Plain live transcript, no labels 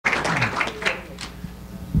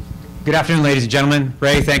Good afternoon, ladies and gentlemen.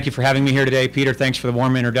 Ray, thank you for having me here today. Peter, thanks for the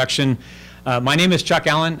warm introduction. My name is Chuck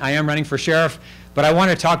Allen. I am running for sheriff, but I want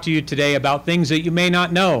to talk to you today about things that you may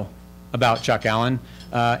not know about Chuck Allen,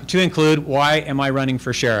 to include why am I running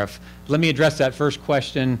for sheriff? Let me address that first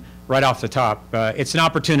question right off the top. It's an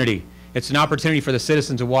opportunity. It's an opportunity for the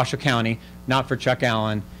citizens of Washoe County, not for Chuck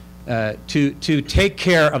Allen, to take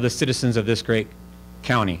care of the citizens of this great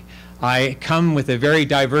county. I come with a very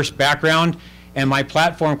diverse background, and my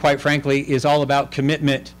platform, quite frankly, is all about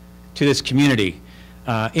commitment to this community.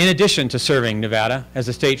 In addition to serving Nevada as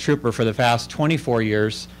a state trooper for the past 24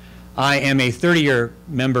 years, I am a 30-year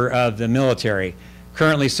member of the military,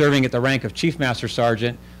 currently serving at the rank of Chief Master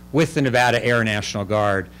Sergeant with the Nevada Air National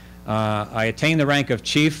Guard. I attained the rank of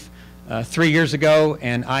Chief 3 years ago,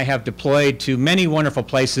 and I have deployed to many wonderful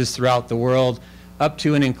places throughout the world, up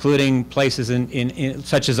to and including places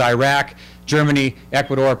such as Iraq, Germany,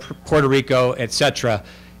 Ecuador, Puerto Rico, etc.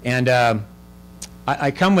 And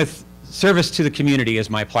I come with service to the community as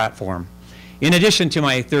my platform. In addition to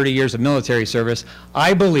my 30 years of military service,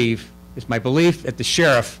 I believe, it's my belief that the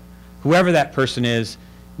sheriff, whoever that person is,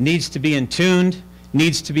 needs to be in tuned,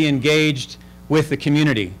 needs to be engaged with the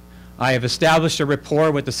community. I have established a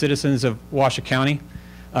rapport with the citizens of Washoe County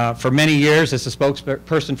for many years as a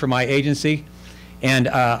spokesperson for my agency, and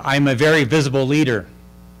I'm a very visible leader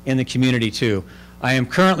in the community too. I am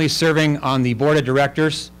currently serving on the board of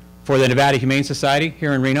directors for the Nevada Humane Society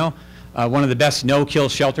here in Reno, one of the best no-kill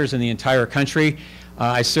shelters in the entire country.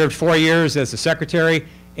 I served 4 years as the secretary,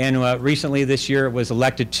 and recently this year was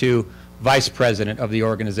elected to vice president of the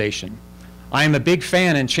organization. I am a big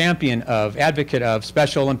fan and champion of, advocate of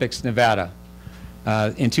Special Olympics Nevada.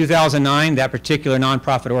 In 2009, that particular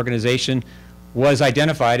nonprofit organization was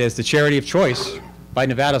identified as the charity of choice by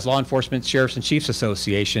Nevada's Law Enforcement Sheriffs and Chiefs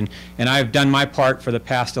Association, and I've done my part for the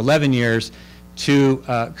past 11 years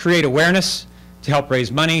to create awareness, to help raise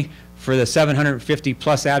money for the 750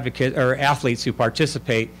 plus athletes who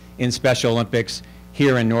participate in Special Olympics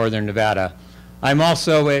here in northern Nevada. I'm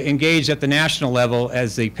also engaged at the national level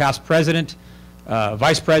as the past president,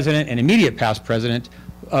 vice president, and immediate past president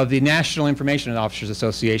of the National Information Officers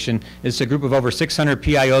Association. It's a group of over 600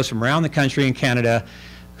 PIOs from around the country and Canada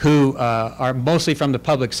who are mostly from the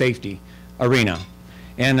public safety arena.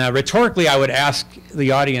 And rhetorically, I would ask the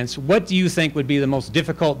audience, what do you think would be the most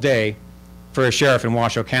difficult day for a sheriff in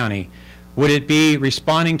Washoe County? Would it be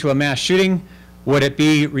responding to a mass shooting? Would it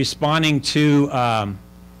be responding to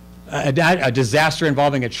a disaster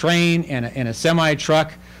involving a train and a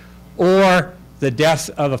semi-truck, or the death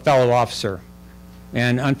of a fellow officer?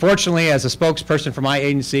 And unfortunately, as a spokesperson for my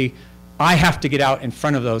agency, I have to get out in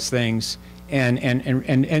front of those things.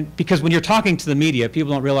 And because when you're talking to the media,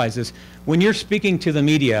 people don't realize this, when you're speaking to the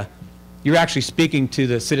media, you're actually speaking to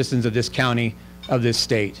the citizens of this county, of this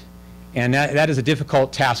state. And that is a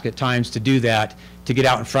difficult task at times to do that, to get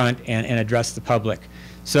out in front and address the public.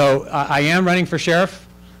 So I am running for sheriff.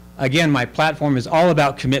 Again, my platform is all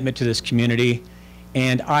about commitment to this community,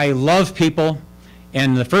 and I love people.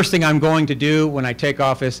 And the first thing I'm going to do when I take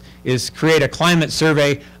office is create a climate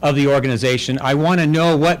survey of the organization. I want to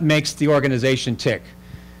know what makes the organization tick.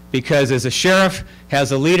 Because as a sheriff,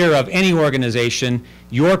 as a leader of any organization,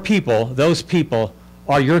 your people, those people,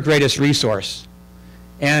 are your greatest resource.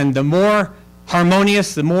 And the more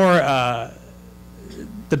harmonious, the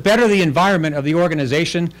better the environment of the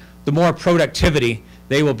organization, the more productivity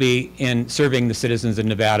they will be in serving the citizens of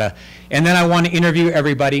Nevada. And then I want to interview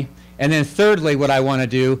everybody. And then thirdly, what I want to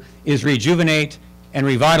do is rejuvenate and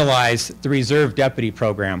revitalize the Reserve Deputy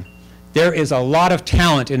Program. There is a lot of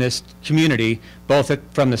talent in this community, both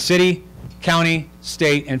from the city, county,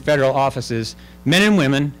 state, and federal offices, men and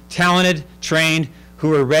women, talented, trained,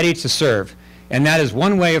 who are ready to serve. And that is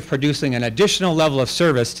one way of producing an additional level of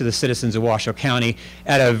service to the citizens of Washoe County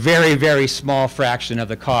at a very, very small fraction of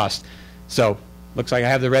the cost. So, looks like I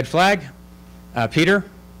have the red flag. Peter?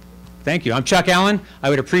 Thank you. I'm Chuck Allen. I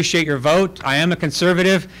would appreciate your vote. I am a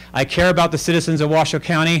conservative. I care about the citizens of Washoe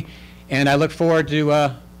County, and I look forward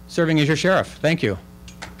to serving as your sheriff. Thank you.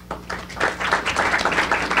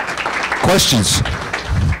 Questions?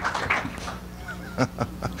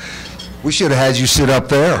 We should have had you sit up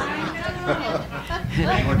there.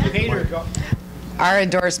 Our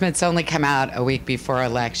endorsements only come out a week before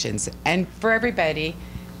elections. And for everybody,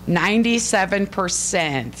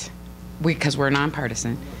 97%, because we're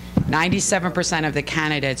nonpartisan, 97% of the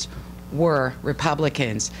candidates were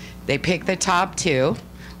Republicans. They picked the top two,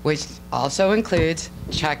 which also includes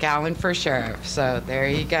Chuck Allen for sheriff. So there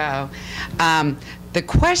you go. The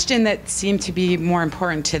question that seemed to be more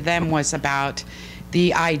important to them was about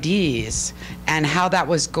the IDs and how that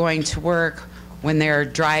was going to work when they're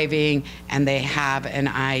driving and they have an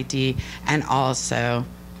ID. And also,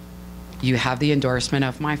 you have the endorsement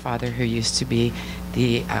of my father, who used to be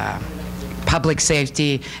the public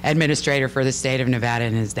safety administrator for the state of Nevada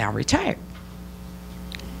and is now retired.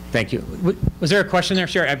 Thank you. Was there a question there,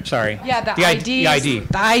 Sheriff? I'm sorry. Yeah, the ID.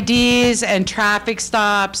 IDs and traffic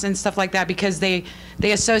stops and stuff like that, because they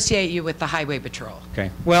associate you with the highway patrol.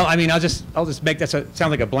 Okay. Well, I mean, I'll just make that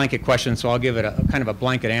sound like a blanket question, so I'll give it a kind of a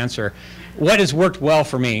blanket answer. What has worked well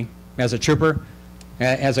for me as a trooper,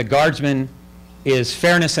 as a guardsman, is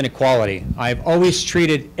fairness and equality. I've always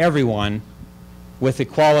treated everyone with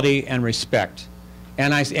equality and respect.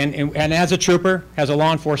 And as a trooper, as a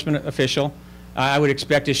law enforcement official, I would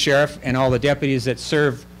expect as sheriff and all the deputies that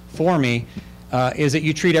serve for me is that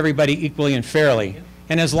you treat everybody equally and fairly.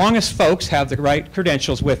 And as long as folks have the right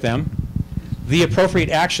credentials with them, the appropriate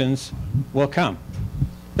actions will come.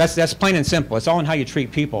 That's plain and simple. It's all in how you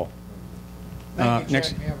treat people. Thank you,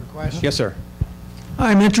 Next. Chuck. You have a question? Yes, sir.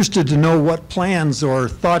 I'm interested to know what plans or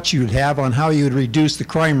thoughts you'd have on how you'd reduce the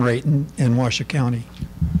crime rate in Washoe County.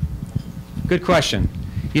 Good question.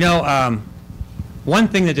 You know, one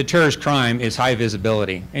thing that deters crime is high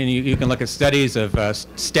visibility. And you can look at studies of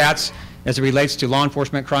stats as it relates to law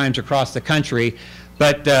enforcement crimes across the country.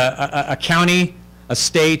 But a county, a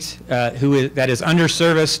state that is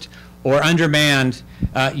underserviced or undermanned,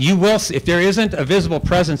 you will see, if there isn't a visible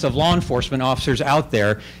presence of law enforcement officers out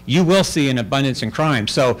there, you will see an abundance in crime.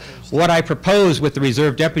 So what I propose with the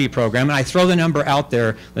Reserve Deputy Program, and I throw the number out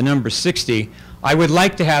there, the number 60, I would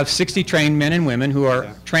like to have 60 trained men and women who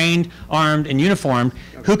are trained, armed, and uniformed,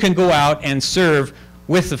 who can go out and serve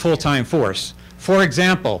with the full-time force. For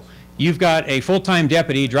example, you've got a full-time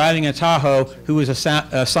deputy driving a Tahoe who is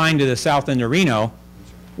assigned to the south end of Reno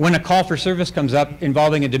when a call for service comes up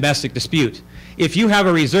involving a domestic dispute. If you have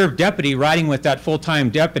a reserve deputy riding with that full-time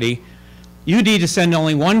deputy, you need to send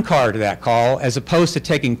only one car to that call as opposed to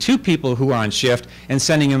taking two people who are on shift and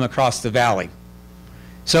sending them across the valley.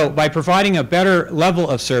 So by providing a better level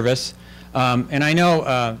of service, and I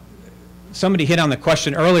know somebody hit on the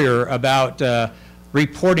question earlier about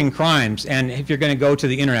reporting crimes, and if you're going to go to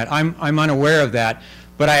the internet, I'm unaware of that,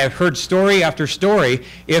 but I have heard story after story.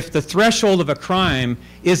 If the threshold of a crime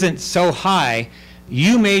isn't so high,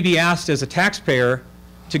 you may be asked as a taxpayer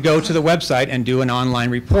to go to the website and do an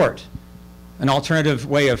online report, an alternative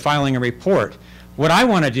way of filing a report. What I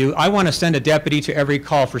want to do, I want to send a deputy to every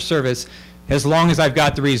call for service as long as I've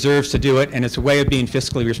got the reserves to do it, and it's a way of being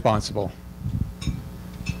fiscally responsible.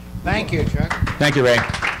 Thank you, Chuck. Thank you, Ray.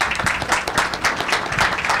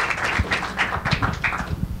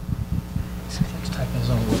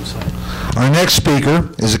 Our next speaker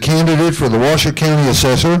is a candidate for the Washoe County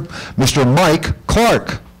Assessor, Mr. Mike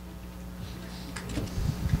Clark.